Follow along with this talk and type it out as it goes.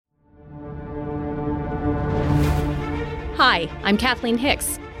Hi, I'm Kathleen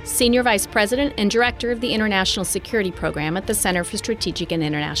Hicks, Senior Vice President and Director of the International Security Program at the Center for Strategic and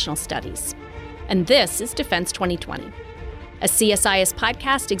International Studies. And this is Defense 2020, a CSIS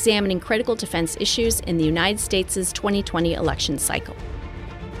podcast examining critical defense issues in the United States' 2020 election cycle.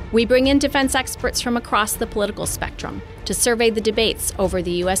 We bring in defense experts from across the political spectrum to survey the debates over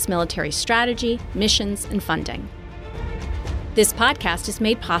the U.S. military strategy, missions, and funding. This podcast is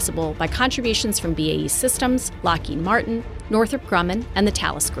made possible by contributions from BAE Systems, Lockheed Martin, Northrop Grumman, and the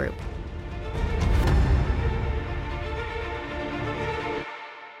Thales Group.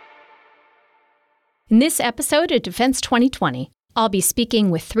 In this episode of Defense 2020, I'll be speaking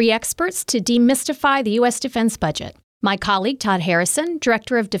with three experts to demystify the U.S. defense budget. My colleague Todd Harrison,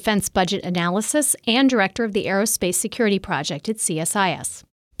 Director of Defense Budget Analysis and Director of the Aerospace Security Project at CSIS.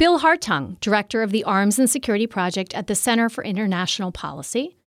 Bill Hartung, Director of the Arms and Security Project at the Center for International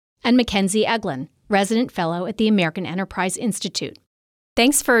Policy, and Mackenzie Eglin, Resident Fellow at the American Enterprise Institute.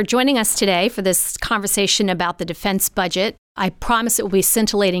 Thanks for joining us today for this conversation about the defense budget. I promise it will be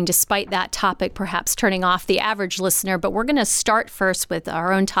scintillating despite that topic perhaps turning off the average listener, but we're going to start first with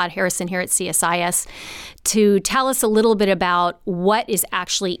our own Todd Harrison here at CSIS to tell us a little bit about what is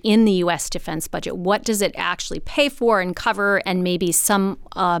actually in the U.S. defense budget. What does it actually pay for and cover, and maybe some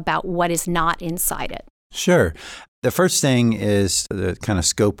about what is not inside it? Sure. The first thing is to kind of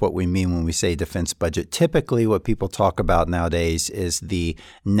scope what we mean when we say defense budget. Typically, what people talk about nowadays is the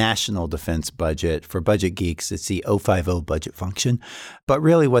national defense budget. For budget geeks, it's the 050 budget function. But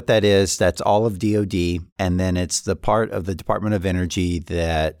really what that is, that's all of DoD, and then it's the part of the Department of Energy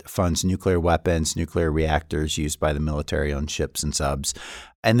that funds nuclear weapons, nuclear reactors used by the military on ships and subs,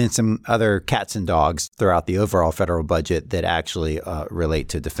 and then some other cats and dogs throughout the overall federal budget that actually relate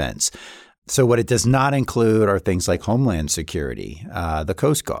to defense. So what it does not include are things like Homeland Security, the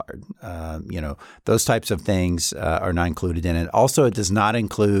Coast Guard, those types of things are not included in it. Also, it does not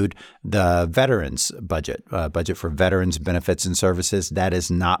include the veterans budget for veterans benefits and services. That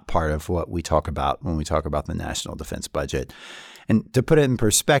is not part of what we talk about when we talk about the national defense budget. And to put it in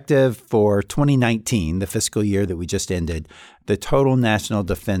perspective, for 2019, the fiscal year that we just ended, the total national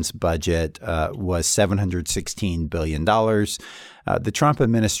defense budget was $716 billion. The Trump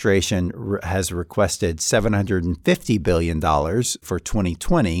administration has requested $750 billion for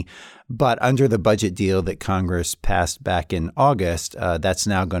 2020, but under the budget deal that Congress passed back in August, that's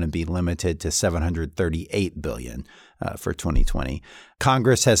now going to be limited to $738 billion for 2020.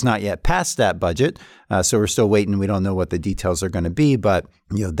 Congress has not yet passed that budget, so we're still waiting. We don't know what the details are going to be, but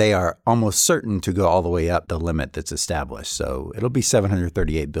they are almost certain to go all the way up the limit that's established. So it'll be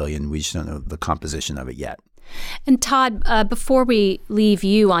 $738 billion. We just don't know the composition of it yet. And Todd, before we leave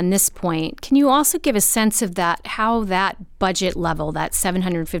you on this point, can you also give a sense of how that budget level, that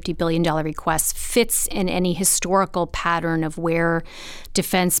 $750 billion request, fits in any historical pattern of where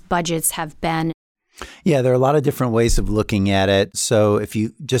defense budgets have been? Yeah, there are a lot of different ways of looking at it. So if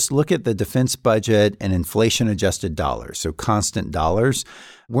you just look at the defense budget and inflation-adjusted dollars, so constant dollars,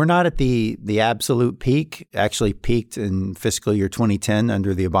 we're not at the absolute peak, actually peaked in fiscal year 2010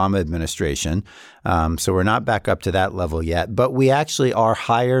 under the Obama administration. So we're not back up to that level yet. But we actually are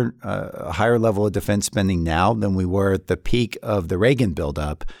a higher level of defense spending now than we were at the peak of the Reagan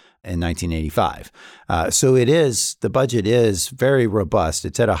buildup in 1985. So the budget is very robust.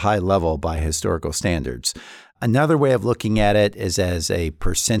 It's at a high level by historical standards. Another way of looking at it is as a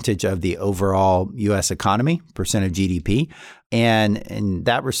percentage of the overall U.S. economy, percent of GDP. And in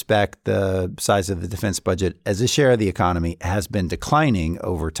that respect, the size of the defense budget as a share of the economy has been declining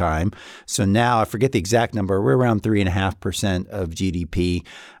over time. So now, I forget the exact number, we're around 3.5% of GDP.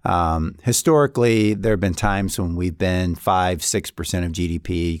 Historically, there have been times when we've been 5-6% of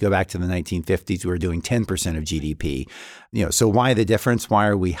GDP. You go back to the 1950s, we were doing 10% of GDP. So why the difference? Why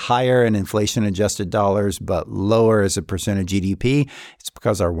are we higher in inflation-adjusted dollars but lower as a percent of GDP? It's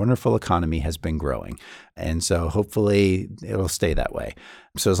because our wonderful economy has been growing. And so hopefully it'll stay that way.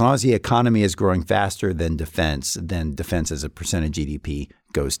 So as long as the economy is growing faster than defense as a percent of GDP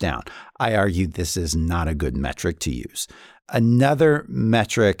goes down. I argue this is not a good metric to use. Another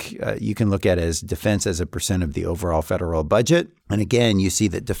metric you can look at is defense as a percent of the overall federal budget. And again, you see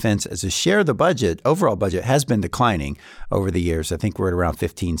that defense as a share of the budget, overall budget, has been declining over the years. I think we're at around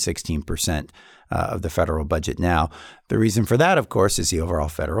 15-16% of the federal budget now. The reason for that, of course, is the overall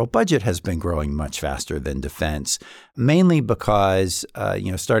federal budget has been growing much faster than defense, mainly because,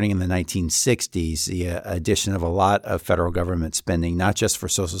 starting in the 1960s, the addition of a lot of federal government spending, not just for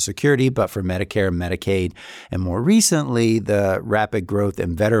Social Security, but for Medicare and Medicaid, and more recently, the rapid growth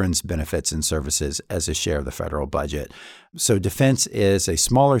in veterans benefits and services as a share of the federal budget. So defense is a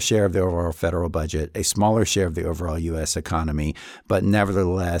smaller share of the overall federal budget, a smaller share of the overall U.S. economy, but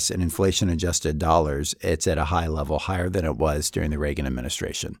nevertheless, in inflation-adjusted dollars, it's at a high level, higher than it was during the Reagan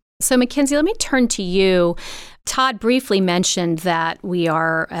administration. So, Mackenzie, let me turn to you. Todd briefly mentioned that we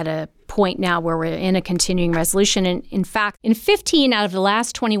are at a point now where we're in a continuing resolution. And in fact, in 15 out of the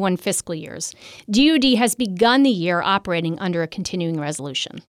last 21 fiscal years, DoD has begun the year operating under a continuing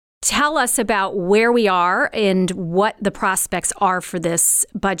resolution. Tell us about where we are and what the prospects are for this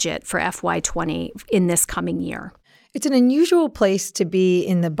budget for FY20 in this coming year. It's an unusual place to be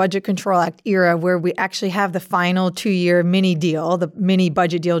in the Budget Control Act era where we actually have the final 2-year mini deal, the mini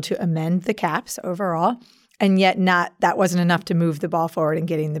budget deal to amend the caps overall. And yet that wasn't enough to move the ball forward in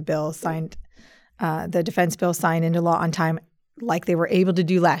getting the bill signed, the defense bill signed into law on time like they were able to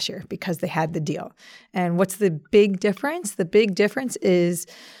do last year because they had the deal. And what's the big difference? The big difference is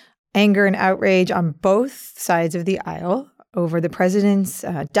anger and outrage on both sides of the aisle over the president's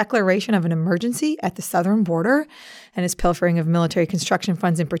declaration of an emergency at the southern border and his pilfering of military construction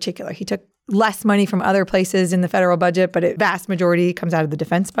funds in particular. He took less money from other places in the federal budget, but a vast majority comes out of the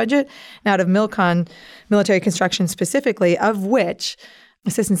defense budget and out of MILCON, military construction specifically, of which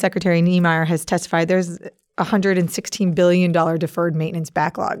Assistant Secretary Niemeyer has testified there's $116 billion deferred maintenance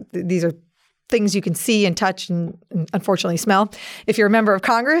backlog. These are things you can see and touch and unfortunately smell. If you're a member of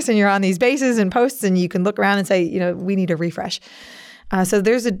Congress and you're on these bases and posts and you can look around and say, we need a refresh. So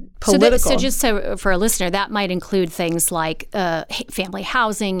there's a political... So just for a listener, that might include things like family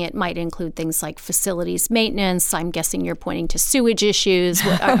housing. It might include things like facilities maintenance. I'm guessing you're pointing to sewage issues.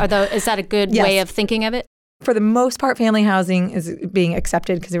 Is that a good way of thinking of it? For the most part, family housing is being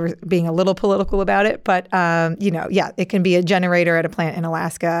accepted because they were being a little political about it. But, it can be a generator at a plant in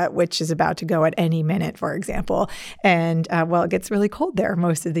Alaska, which is about to go at any minute, for example. And, it gets really cold there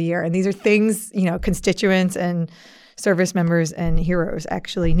most of the year. And these are things, constituents and service members and heroes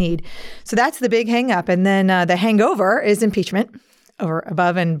actually need. So that's the big hang up. And then the hangover is impeachment over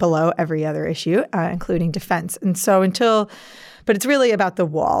above and below every other issue, including defense. And so but it's really about the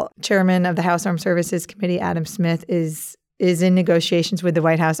wall. Chairman of the House Armed Services Committee, Adam Smith, is in negotiations with the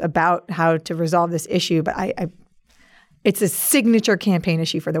White House about how to resolve this issue. But it's a signature campaign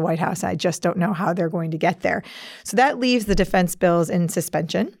issue for the White House. I just don't know how they're going to get there. So that leaves the defense bills in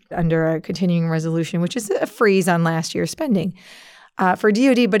suspension under a continuing resolution, which is a freeze on last year's spending for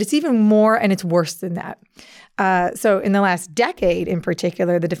DoD. But it's even more, and it's worse than that. So in the last decade in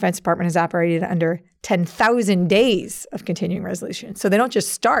particular, the Defense Department has operated under 10,000 days of continuing resolution. So they don't just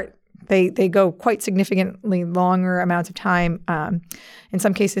start. They go quite significantly longer amounts of time, in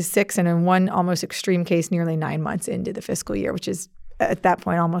some cases 6, and in one almost extreme case, nearly 9 months into the fiscal year, which is at that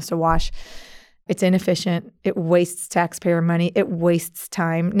point almost a wash. It's inefficient. It wastes taxpayer money. It wastes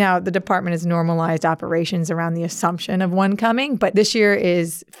time. Now, the department has normalized operations around the assumption of one coming, but this year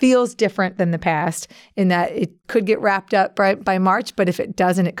feels different than the past in that it could get wrapped up by March, but if it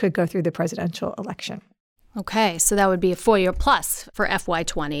doesn't, it could go through the presidential election. Okay, so that would be a 4-year plus for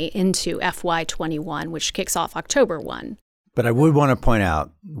FY20 into FY21, which kicks off October 1. But I would want to point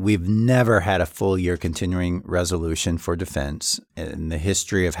out, we've never had a full year continuing resolution for defense in the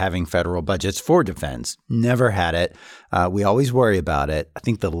history of having federal budgets for defense. Never had it. We always worry about it. I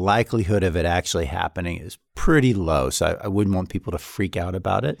think the likelihood of it actually happening is pretty low. So I wouldn't want people to freak out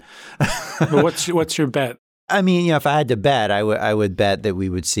about it. But what's your bet? I mean, if I had to bet, I would bet that we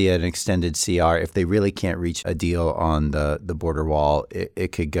would see an extended CR. If they really can't reach a deal on the border wall,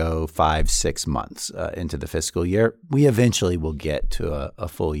 it could go 5-6 months into the fiscal year. We eventually will get to a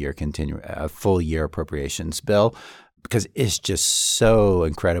full year appropriations bill because it's just so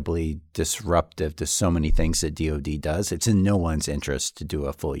incredibly disruptive to so many things that DoD does. It's in no one's interest to do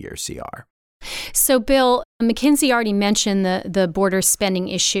a full year CR. So, Bill, Mackenzie already mentioned the border spending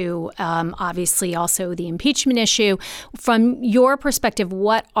issue, obviously also the impeachment issue. From your perspective,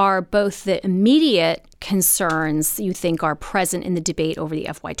 what are both the immediate concerns you think are present in the debate over the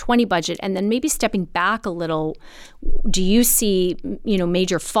FY20 budget? And then maybe stepping back a little, do you see,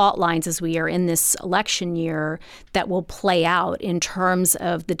 major fault lines as we are in this election year that will play out in terms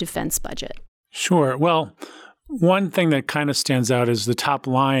of the defense budget? Sure. Well, one thing that kind of stands out is the top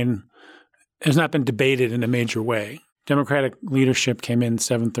line has not been debated in a major way. Democratic leadership came in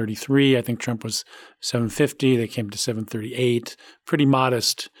 733. I think Trump was 750. They came to 738. Pretty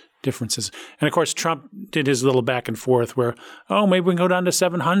modest differences. And of course, Trump did his little back and forth where, maybe we can go down to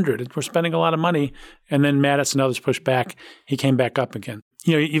 700. We're spending a lot of money. And then Mattis and others pushed back. He came back up again.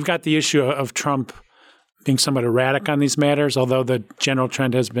 You've got the issue of Trump being somewhat erratic on these matters, although the general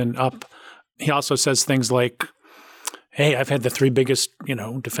trend has been up. He also says things like, hey, I've had the 3 biggest,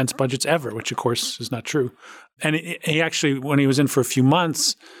 defense budgets ever, which of course is not true. And he actually, when he was in for a few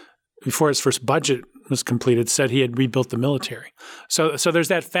months before his first budget was completed, said he had rebuilt the military. So there's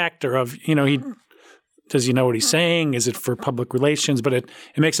that factor of, does he know what he's saying? Is it for public relations? But it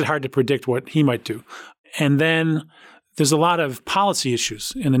makes it hard to predict what he might do. And then there's a lot of policy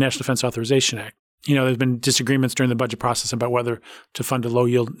issues in the National Defense Authorization Act. There's been disagreements during the budget process about whether to fund a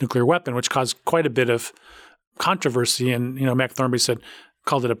low-yield nuclear weapon, which caused quite a bit of controversy. And, Mac Thornberry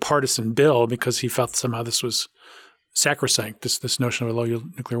called it a partisan bill because he felt somehow this was sacrosanct, this notion of a low-yield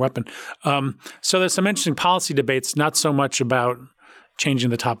nuclear weapon. So there's some interesting policy debates, not so much about changing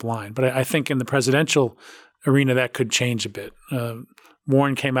the top line. But I think in the presidential arena, that could change a bit.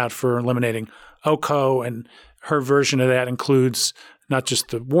 Warren came out for eliminating OCO, and her version of that includes not just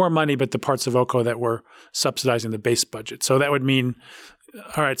the war money, but the parts of OCO that were subsidizing the base budget. So that would mean,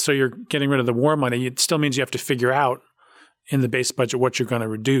 all right, so you're getting rid of the war money. It still means you have to figure out in the base budget what you're going to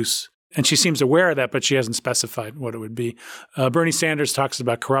reduce. And she seems aware of that, but she hasn't specified what it would be. Bernie Sanders talks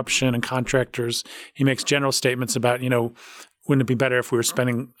about corruption and contractors. He makes general statements about, wouldn't it be better if we were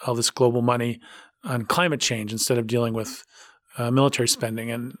spending all this global money on climate change instead of dealing with military spending?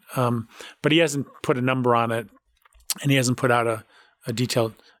 And but he hasn't put a number on it, and he hasn't put out a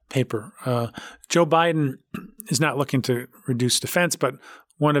detailed paper. Joe Biden is not looking to reduce defense, but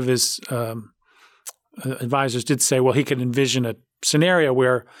one of his advisors did say, well, he could envision a scenario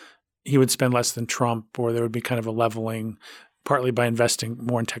where he would spend less than Trump, or there would be kind of a leveling, partly by investing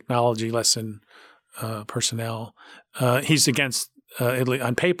more in technology, less in personnel. He's against,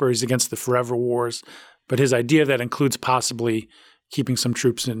 on paper, he's against the forever wars, but his idea of that includes possibly keeping some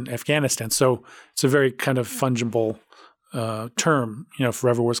troops in Afghanistan. So it's a very kind of fungible term,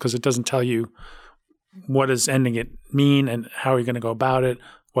 forever wars, because it doesn't tell you what does ending it mean and how are you going to go about it,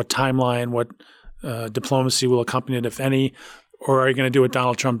 what timeline, what diplomacy will accompany it, if any, or are you going to do what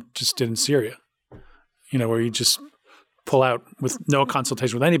Donald Trump just did in Syria, where you just pull out with no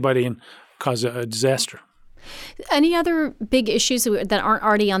consultation with anybody and cause a disaster. Any other big issues that aren't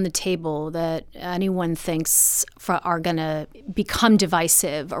already on the table that anyone thinks are going to become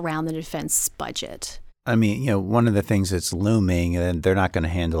divisive around the defense budget? I mean, one of the things that's looming, and they're not going to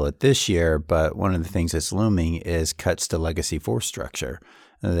handle it this year, but one of the things that's looming is cuts to legacy force structure.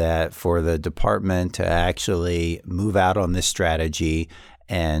 That for the department to actually move out on this strategy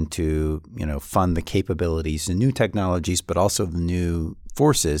and to, fund the capabilities and new technologies, but also the new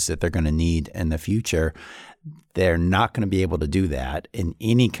forces that they're going to need in the future, they're not going to be able to do that in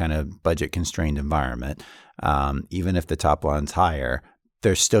any kind of budget-constrained environment. Even if the top line's higher,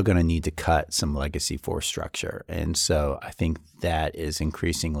 they're still going to need to cut some legacy force structure. And so I think that is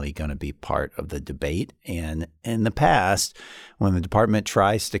increasingly going to be part of the debate. And in the past, when the department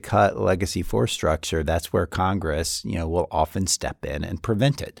tries to cut legacy force structure, that's where Congress, will often step in and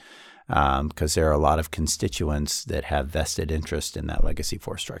prevent it. Because there are a lot of constituents that have vested interest in that legacy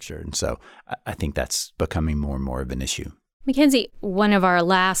force structure. And so I think that's becoming more and more of an issue. Mackenzie, one of our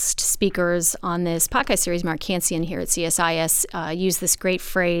last speakers on this podcast series, Mark Cancian here at CSIS, used this great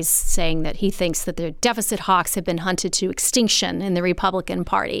phrase saying that he thinks that the deficit hawks have been hunted to extinction in the Republican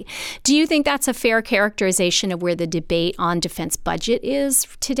Party. Do you think that's a fair characterization of where the debate on defense budget is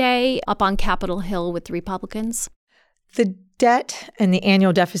today up on Capitol Hill with the Republicans? The debt and the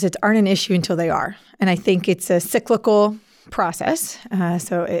annual deficits aren't an issue until they are. And I think it's a cyclical process.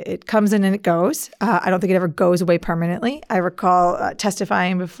 So it comes in and it goes. I don't think it ever goes away permanently. I recall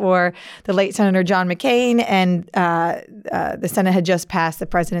testifying before the late Senator John McCain, and the Senate had just passed the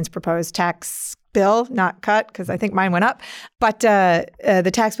president's proposed tax bill, not cut, because I think mine went up. But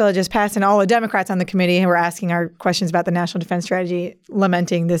the tax bill had just passed, and all the Democrats on the committee were asking our questions about the National Defense Strategy,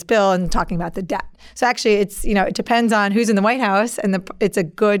 lamenting this bill and talking about the debt. So actually, it's it depends on who's in the White House, and it's a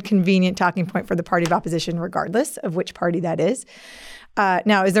good, convenient talking point for the party of opposition, regardless of which party that is.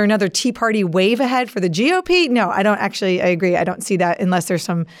 Now, is there another Tea Party wave ahead for the GOP? No, I don't actually. I agree. I don't see that unless there's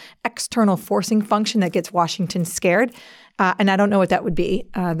some external forcing function that gets Washington scared. And I don't know what that would be.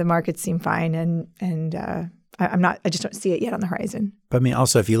 The markets seem fine, and I just don't see it yet on the horizon. But I mean,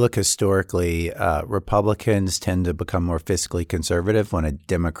 also, if you look historically, Republicans tend to become more fiscally conservative when a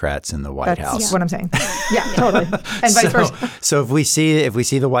Democrat's in the White House. That's what I'm saying. Yeah, totally. And vice versa. So if we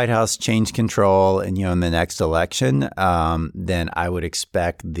see the White House change control and in the next election, then I would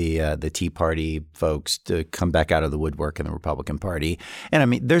expect the Tea Party folks to come back out of the woodwork in the Republican Party. And I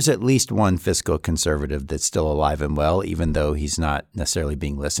mean, there's at least one fiscal conservative that's still alive and well, even though he's not necessarily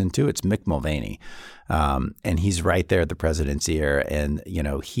being listened to. It's Mick Mulvaney. And he's right there at the president's ear. And,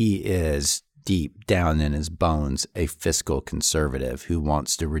 he is deep down in his bones a fiscal conservative who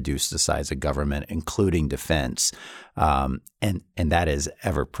wants to reduce the size of government, including defense, and that is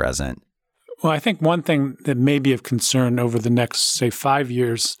ever present. Well, I think one thing that may be of concern over the next, say, 5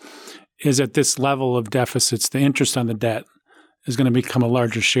 years is at this level of deficits, the interest on the debt is going to become a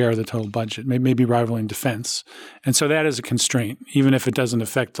larger share of the total budget, maybe rivaling defense. And so that is a constraint, even if it doesn't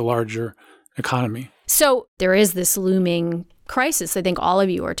affect the larger economy. So there is this looming crisis I think all of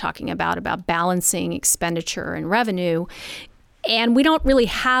you are talking about balancing expenditure and revenue. And we don't really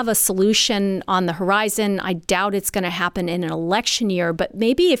have a solution on the horizon. I doubt it's going to happen in an election year, but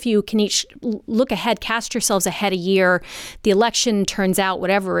maybe if you can each look ahead, cast yourselves ahead a year, the election turns out,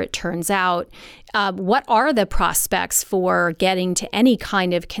 whatever it turns out, what are the prospects for getting to any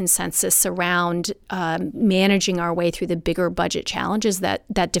kind of consensus around managing our way through the bigger budget challenges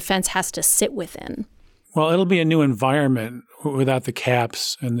that defense has to sit within? Well, it'll be a new environment without the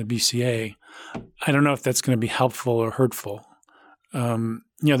caps and the BCA. I don't know if that's going to be helpful or hurtful. The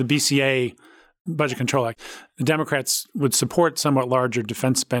BCA, Budget Control Act, the Democrats would support somewhat larger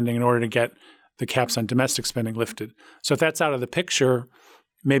defense spending in order to get the caps on domestic spending lifted. So if that's out of the picture,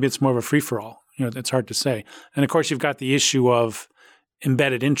 maybe it's more of a free-for-all. It's hard to say. And of course, you've got the issue of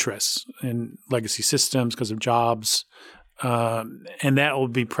embedded interests in legacy systems because of jobs, and that will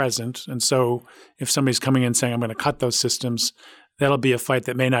be present. And so if somebody's coming in saying, I'm going to cut those systems, that'll be a fight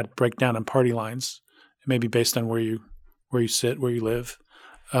that may not break down on party lines. It may be based on where you sit, where you live.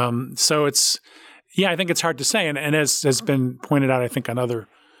 So I think it's hard to say. And as has been pointed out, I think on other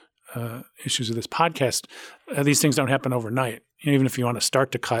issues of this podcast, these things don't happen overnight. Even if you want to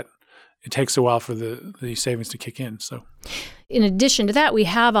start to cut, it takes a while for the savings to kick in. So, in addition to that, we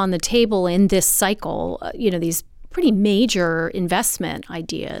have on the table in this cycle, these pretty major investment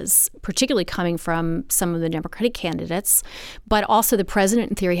ideas, particularly coming from some of the Democratic candidates, but also the president,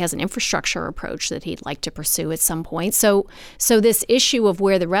 in theory, has an infrastructure approach that he'd like to pursue at some point. So this issue of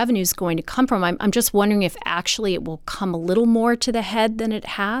where the revenue is going to come from, I'm just wondering if actually it will come a little more to the head than it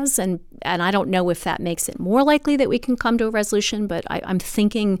has, and I don't know if that makes it more likely that we can come to a resolution, but I'm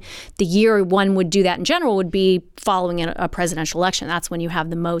thinking the year one would do that in general would be following a presidential election. That's when you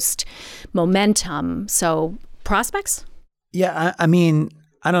have the most momentum. So prospects? Yeah, I mean,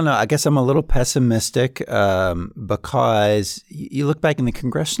 I don't know. I guess I'm a little pessimistic because you look back and the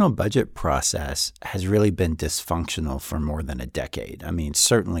congressional budget process has really been dysfunctional for more than a decade. I mean,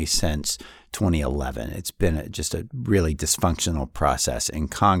 certainly since 2011, it's been just a really dysfunctional process in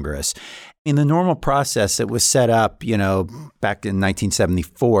Congress. In the normal process that was set up, back in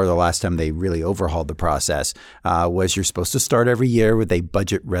 1974, the last time they really overhauled the process, was you're supposed to start every year with a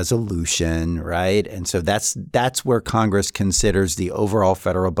budget resolution, right? And so that's where Congress considers the overall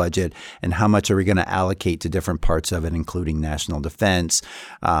federal budget and how much are we going to allocate to different parts of it, including national defense,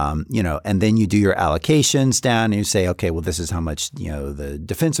 and then you do your allocations down and you say, okay, well, this is how much, the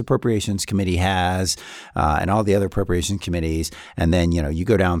Defense Appropriations Committee has and all the other appropriations committees. And then, you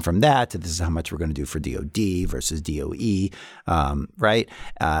go down from that to this is how much we're going to do for DOD versus DOE, right?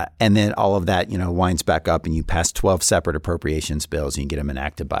 And then all of that, winds back up and you pass 12 separate appropriations bills and you get them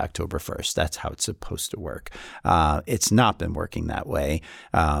enacted by October 1st. That's how it's supposed to work. It's not been working that way.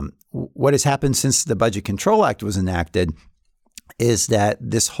 What has happened since the Budget Control Act was enacted is that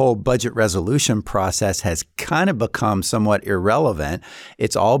this whole budget resolution process has kind of become somewhat irrelevant.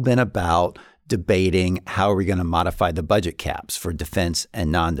 It's all been about debating how are we going to modify the budget caps for defense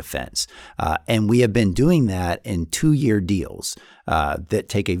and non-defense. And we have been doing that in 2-year deals that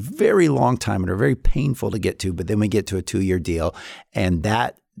take a very long time and are very painful to get to, but then we get to a 2-year deal, and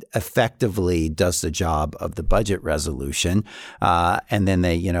that effectively does the job of the budget resolution. And then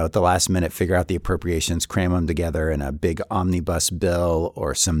they, at the last minute, figure out the appropriations, cram them together in a big omnibus bill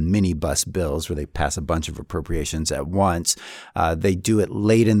or some minibus bills where they pass a bunch of appropriations at once. They do it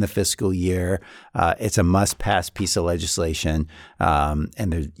late in the fiscal year. It's a must-pass piece of legislation. And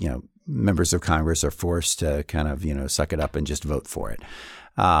there's, members of Congress are forced to kind of, suck it up and just vote for it.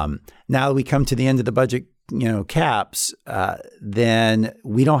 Now we come to the end of the budget caps, then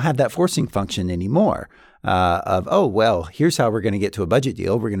we don't have that forcing function anymore here's how we're going to get to a budget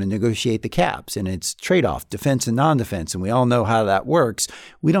deal. We're going to negotiate the caps, and it's trade-off, defense and non-defense, and we all know how that works.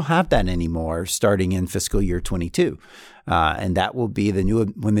 We don't have that anymore starting in fiscal year 22. And that will be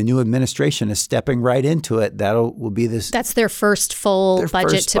when the new administration is stepping right into it. Will be this. That's their first full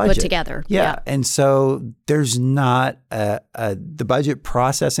budget to put together. Yeah. And so there's not the budget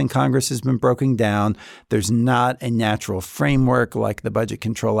process in Congress has been broken down. There's not a natural framework like the Budget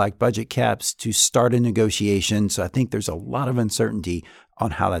Control Act, budget caps to start a negotiation. So I think there's a lot of uncertainty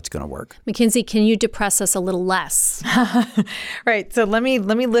on how that's going to work. Mackenzie, can you depress us a little less? Right. So let me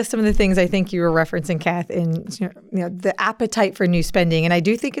list some of the things I think you were referencing, Kath, in the appetite for new spending. And I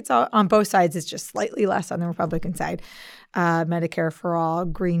do think it's all, on both sides. It's just slightly less on the Republican side. Medicare for all,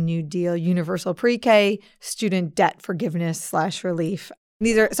 Green New Deal, universal pre-K, student debt forgiveness / relief.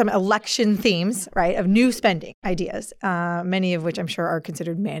 These are some election themes, right, of new spending ideas, many of which I'm sure are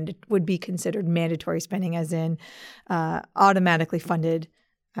would be considered mandatory spending, as in automatically funded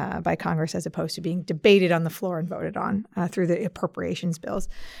by Congress, as opposed to being debated on the floor and voted on through the appropriations bills.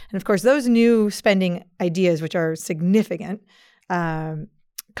 And of course, those new spending ideas, which are significant, come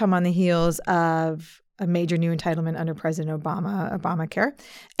on the heels of a major new entitlement under President Obama, Obamacare,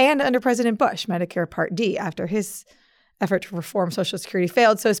 and under President Bush, Medicare Part D, after his effort to reform Social Security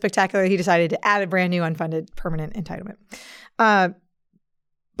failed so spectacularly he decided to add a brand new unfunded permanent entitlement.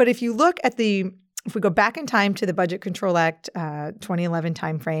 But if you look at if we go back in time to the Budget Control Act 2011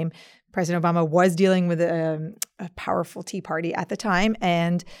 timeframe, President Obama was dealing with a powerful Tea Party at the time.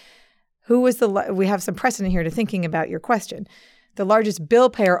 And we have some precedent here to thinking about your question. The largest bill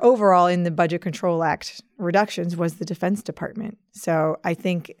payer overall in the Budget Control Act reductions was the Defense Department. So I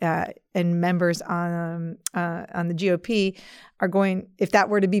think, and members on the GOP are going, if that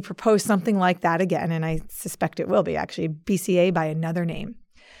were to be proposed, something like that again, and I suspect it will be actually, BCA by another name.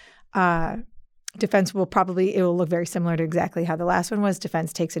 Defense will look very similar to exactly how the last one was.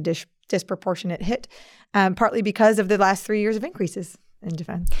 Defense takes a disproportionate hit, partly because of the last 3 years of increases in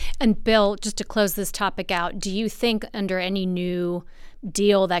defense. And Bill, just to close this topic out, do you think under any new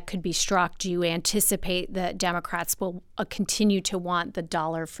deal that could be struck, do you anticipate that Democrats will continue to want the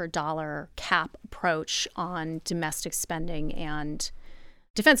dollar for dollar cap approach on domestic spending and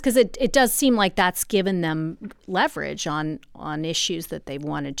defense? Because it does seem like that's given them leverage on issues that they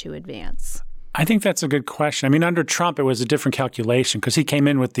wanted to advance. I think that's a good question. I mean, under Trump, it was a different calculation because he came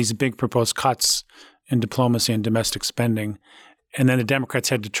in with these big proposed cuts in diplomacy and domestic spending. And then the Democrats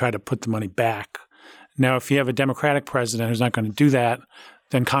had to try to put the money back. Now, if you have a Democratic president who's not going to do that,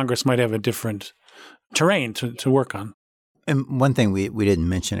 then Congress might have a different terrain to work on. And one thing we didn't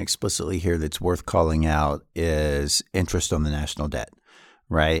mention explicitly here that's worth calling out is interest on the national debt,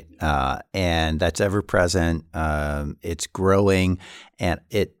 right? And that's ever present. It's growing, and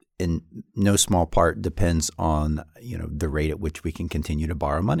it in no small part depends on the rate at which we can continue to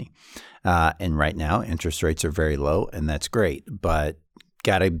borrow money. And right now, interest rates are very low, and that's great. But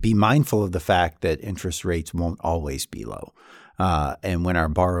got to be mindful of the fact that interest rates won't always be low. And when our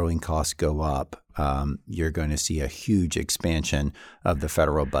borrowing costs go up, you're going to see a huge expansion of the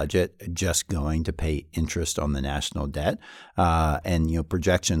federal budget just going to pay interest on the national debt. And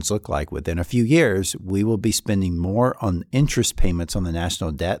projections look like within a few years, we will be spending more on interest payments on the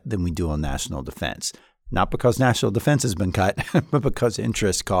national debt than we do on national defense. Not because national defense has been cut, but because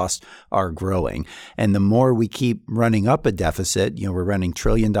interest costs are growing. And the more we keep running up a deficit, we're running $1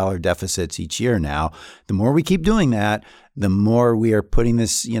 trillion deficits each year now. The more we keep doing that, the more we are putting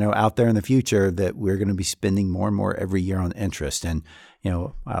this, out there in the future that we're going to be spending more and more every year on interest. And,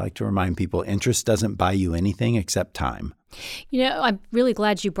 I like to remind people, interest doesn't buy you anything except time. I'm really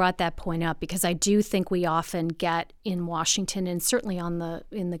glad you brought that point up, because I do think we often get in Washington, and certainly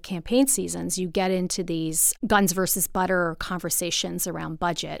in the campaign seasons, you get into these guns versus butter conversations around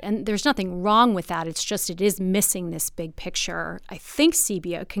budget. And there's nothing wrong with that. It's just it is missing this big picture. I think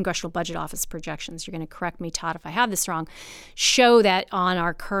CBO, Congressional Budget Office projections, you're going to correct me, Todd, if I have this wrong, show that on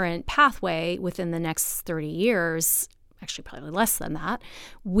our current pathway within the next 30 years, actually probably less than that,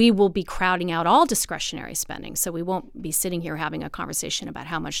 we will be crowding out all discretionary spending. So we won't be sitting here having a conversation about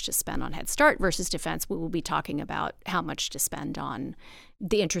how much to spend on Head Start versus defense. We will be talking about how much to spend on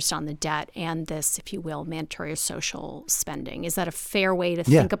the interest on the debt and this, if you will, mandatory social spending. Is that a fair way to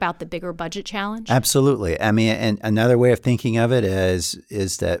think about the bigger budget challenge? Absolutely. I mean, and another way of thinking of it is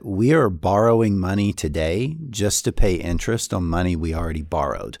that we are borrowing money today just to pay interest on money we already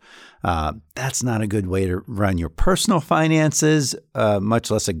borrowed. That's not a good way to run your personal finances, much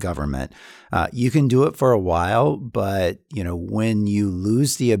less a government. You can do it for a while, but when you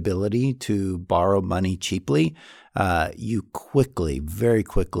lose the ability to borrow money cheaply, you very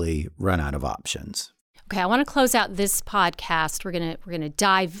quickly run out of options. Okay, I want to close out this podcast. We're gonna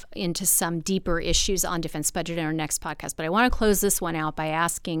dive into some deeper issues on defense budget in our next podcast, but I want to close this one out by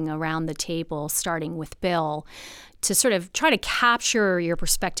asking around the table, starting with Bill, to sort of try to capture your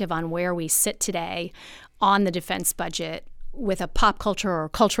perspective on where we sit today on the defense budget with a pop culture or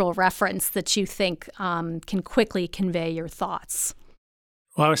cultural reference that you think can quickly convey your thoughts.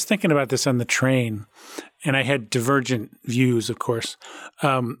 Well, I was thinking about this on the train, and I had divergent views, of course.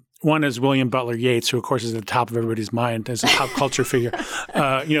 One is William Butler Yeats, who, of course, is at the top of everybody's mind as a pop culture figure.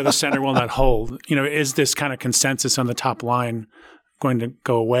 The center will not hold. Is this kind of consensus on the top line going to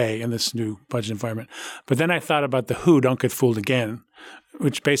go away in this new budget environment? But then I thought about the WHO, don't get fooled again,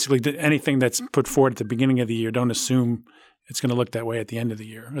 which basically anything that's put forward at the beginning of the year, don't assume it's going to look that way at the end of the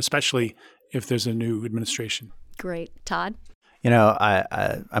year, especially if there's a new administration. Great. Todd?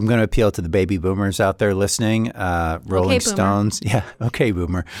 I'm going to appeal to the baby boomers out there listening. Rolling Stones. Yeah. Okay,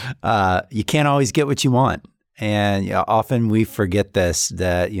 boomer. You can't always get what you want. And often we forget this,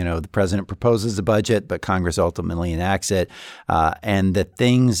 that, the president proposes a budget, but Congress ultimately enacts it. And the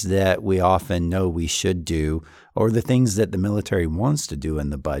things that we often know we should do, or the things that the military wants to do in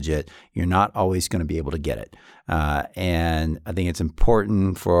the budget, you're not always going to be able to get it. And I think it's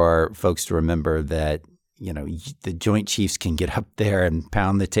important for folks to remember that the Joint Chiefs can get up there and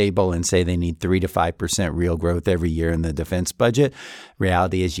pound the table and say they need 3 to 5% real growth every year in the defense budget.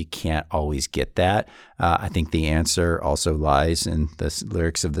 Reality is you can't always get that. I think the answer also lies in the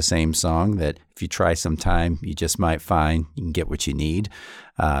lyrics of the same song, that if you try sometime, you just might find you can get what you need.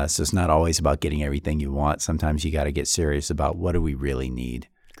 So it's not always about getting everything you want. Sometimes you got to get serious about what do we really need.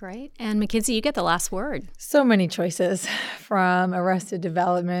 Great. And Mackenzie, you get the last word. So many choices, from Arrested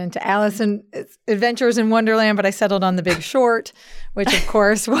Development to Alice in Adventures in Wonderland, but I settled on The Big Short, which of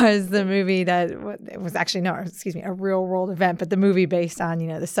course was the movie that it was actually, a real world event, but the movie based on,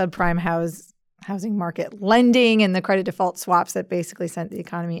 the subprime housing market lending and the credit default swaps that basically sent the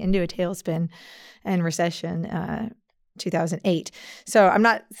economy into a tailspin and recession, 2008. So I'm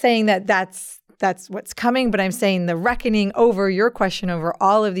not saying that that's what's coming, but I'm saying the reckoning over your question over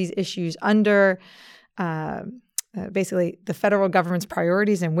all of these issues under basically the federal government's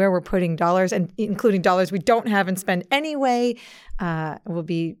priorities and where we're putting dollars, and including dollars we don't have and spend anyway, will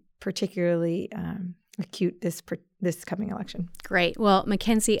be particularly acute this coming election. Great. Well,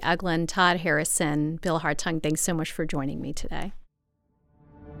 Mackenzie Uglin, Todd Harrison, Bill Hartung, thanks so much for joining me today.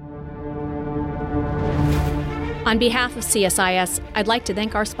 On behalf of CSIS, I'd like to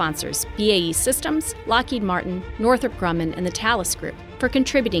thank our sponsors, BAE Systems, Lockheed Martin, Northrop Grumman, and the Thales Group for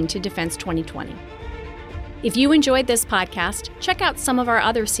contributing to Defense 2020. If you enjoyed this podcast, check out some of our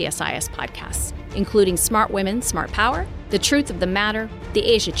other CSIS podcasts, including Smart Women, Smart Power, The Truth of the Matter, The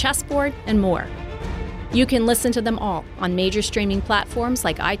Asia Chessboard, and more. You can listen to them all on major streaming platforms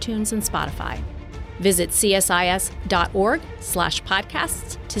like iTunes and Spotify. Visit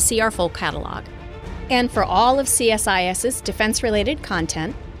csis.org/podcasts to see our full catalog. And for all of CSIS's defense-related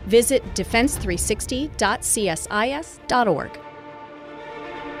content, visit defense360.csis.org.